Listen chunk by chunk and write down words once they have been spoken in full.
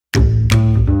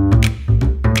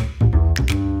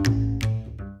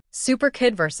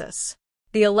SuperKid vs.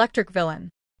 the Electric Villain.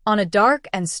 On a dark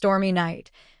and stormy night,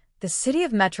 the city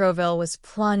of Metroville was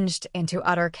plunged into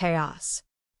utter chaos.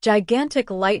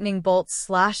 Gigantic lightning bolts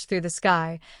slashed through the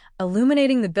sky,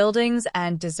 illuminating the buildings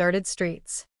and deserted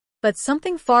streets. But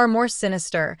something far more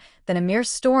sinister than a mere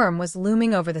storm was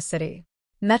looming over the city.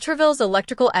 Metroville's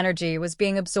electrical energy was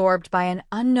being absorbed by an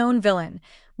unknown villain,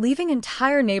 leaving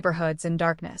entire neighborhoods in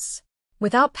darkness.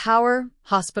 Without power,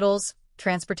 hospitals,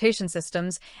 transportation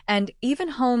systems, and even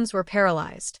homes were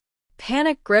paralyzed.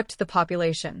 Panic gripped the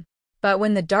population. But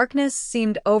when the darkness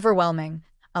seemed overwhelming,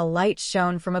 a light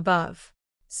shone from above.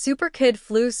 SuperKid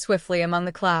flew swiftly among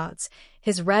the clouds,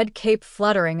 his red cape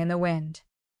fluttering in the wind.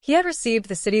 He had received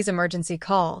the city's emergency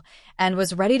call and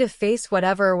was ready to face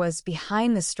whatever was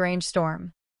behind the strange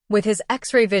storm. With his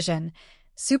X-ray vision,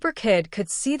 SuperKid could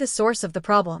see the source of the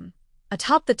problem.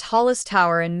 Atop the tallest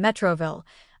tower in Metroville,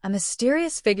 a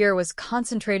mysterious figure was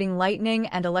concentrating lightning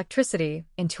and electricity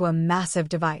into a massive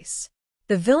device.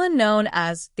 The villain known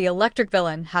as the Electric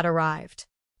Villain had arrived.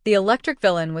 The Electric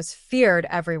Villain was feared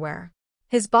everywhere.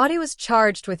 His body was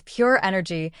charged with pure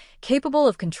energy, capable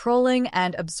of controlling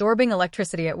and absorbing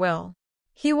electricity at will.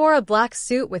 He wore a black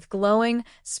suit with glowing,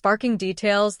 sparking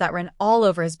details that ran all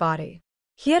over his body.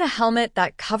 He had a helmet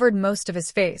that covered most of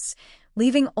his face,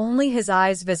 leaving only his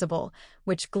eyes visible,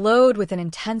 which glowed with an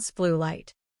intense blue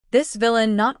light. This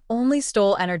villain not only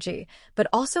stole energy, but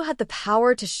also had the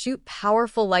power to shoot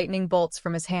powerful lightning bolts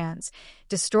from his hands,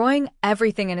 destroying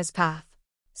everything in his path.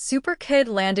 SuperKid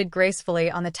landed gracefully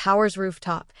on the tower's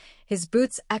rooftop, his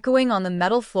boots echoing on the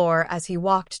metal floor as he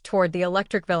walked toward the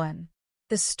Electric Villain.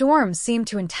 The storm seemed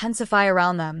to intensify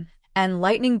around them, and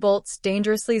lightning bolts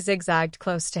dangerously zigzagged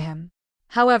close to him.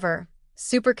 However,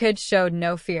 SuperKid showed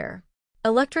no fear.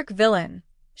 "Electric Villain!"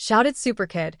 shouted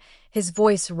SuperKid, his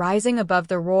voice rising above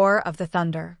the roar of the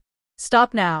thunder.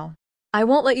 "Stop now. I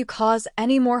won't let you cause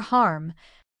any more harm."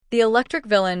 The Electric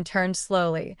Villain turned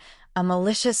slowly, a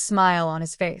malicious smile on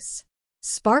his face.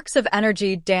 Sparks of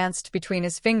energy danced between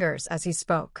his fingers as he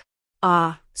spoke.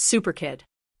 "Ah, SuperKid.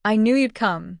 I knew you'd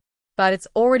come, but it's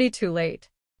already too late.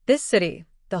 This city,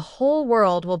 the whole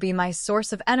world, will be my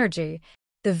source of energy."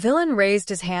 The villain raised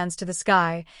his hands to the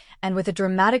sky, and with a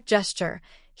dramatic gesture,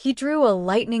 he drew a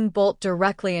lightning bolt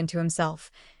directly into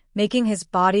himself, making his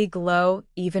body glow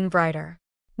even brighter.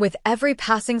 "With every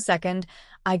passing second,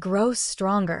 I grow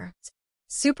stronger."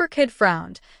 SuperKid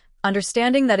frowned,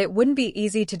 understanding that it wouldn't be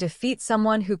easy to defeat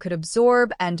someone who could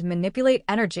absorb and manipulate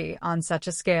energy on such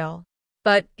a scale.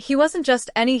 But he wasn't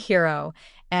just any hero,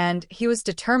 and he was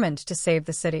determined to save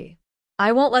the city.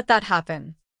 "I won't let that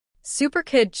happen."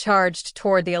 SuperKid charged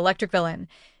toward the Electric Villain,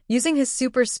 using his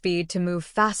super speed to move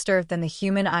faster than the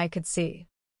human eye could see.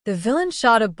 The villain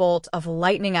shot a bolt of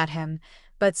lightning at him,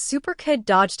 but SuperKid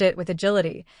dodged it with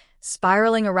agility,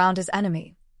 spiraling around his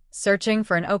enemy, searching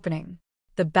for an opening.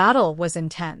 The battle was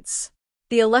intense.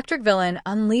 The Electric Villain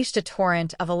unleashed a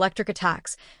torrent of electric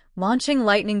attacks, launching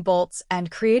lightning bolts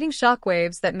and creating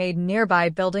shockwaves that made nearby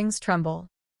buildings tremble.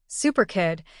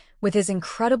 SuperKid, with his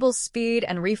incredible speed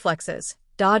and reflexes,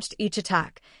 dodged each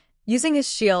attack, using his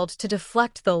shield to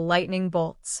deflect the lightning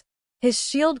bolts. His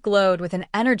shield glowed with an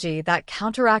energy that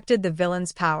counteracted the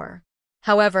villain's power.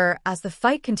 However, as the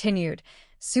fight continued,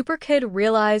 SuperKid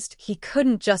realized he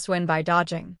couldn't just win by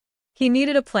dodging. He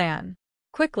needed a plan.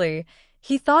 Quickly,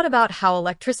 he thought about how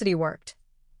electricity worked.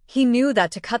 He knew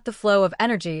that to cut the flow of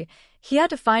energy, he had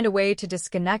to find a way to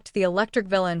disconnect the Electric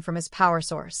Villain from his power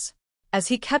source. As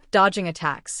he kept dodging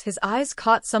attacks, his eyes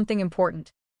caught something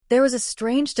important. There was a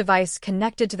strange device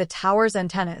connected to the tower's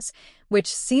antennas,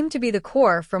 which seemed to be the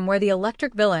core from where the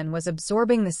Electric Villain was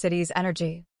absorbing the city's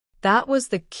energy. That was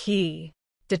the key.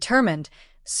 Determined,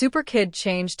 SuperKid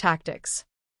changed tactics.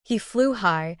 He flew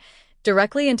high,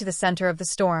 directly into the center of the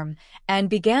storm, and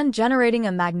began generating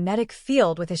a magnetic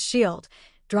field with his shield,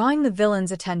 drawing the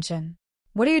villain's attention.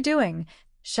 "What are you doing?"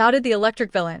 shouted the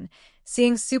Electric Villain,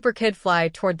 seeing SuperKid fly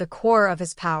toward the core of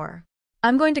his power.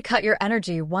 "I'm going to cut your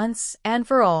energy once and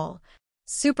for all,"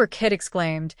 SuperKid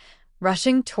exclaimed,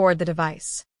 rushing toward the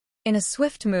device. In a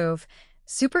swift move,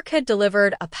 SuperKid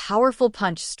delivered a powerful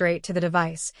punch straight to the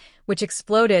device, which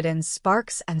exploded in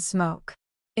sparks and smoke.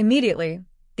 Immediately,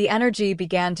 the energy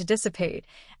began to dissipate,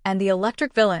 and the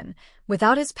Electric Villain,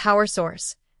 without his power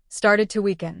source, started to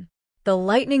weaken. The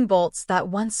lightning bolts that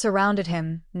once surrounded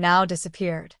him now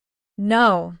disappeared.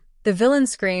 "No!" the villain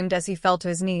screamed as he fell to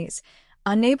his knees,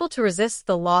 unable to resist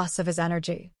the loss of his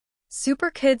energy.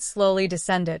 SuperKid slowly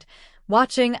descended,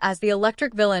 watching as the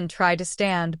Electric Villain tried to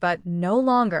stand but no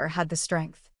longer had the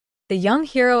strength. The young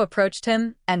hero approached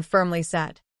him and firmly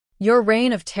said, "Your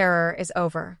reign of terror is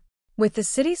over." With the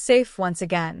city safe once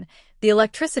again, The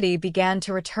electricity began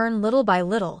to return little by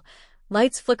little,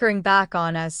 lights flickering back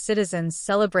on as citizens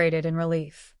celebrated in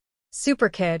relief.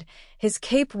 SuperKid, his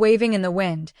cape waving in the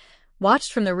wind,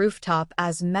 watched from the rooftop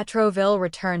as Metroville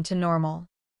returned to normal.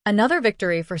 Another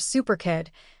victory for SuperKid,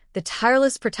 the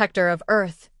tireless protector of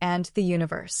Earth and the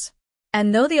universe.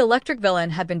 And though the electric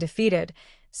villain had been defeated,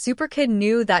 SuperKid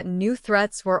knew that new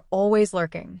threats were always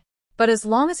lurking. But as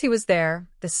long as he was there,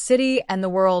 the city and the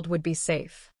world would be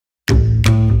safe.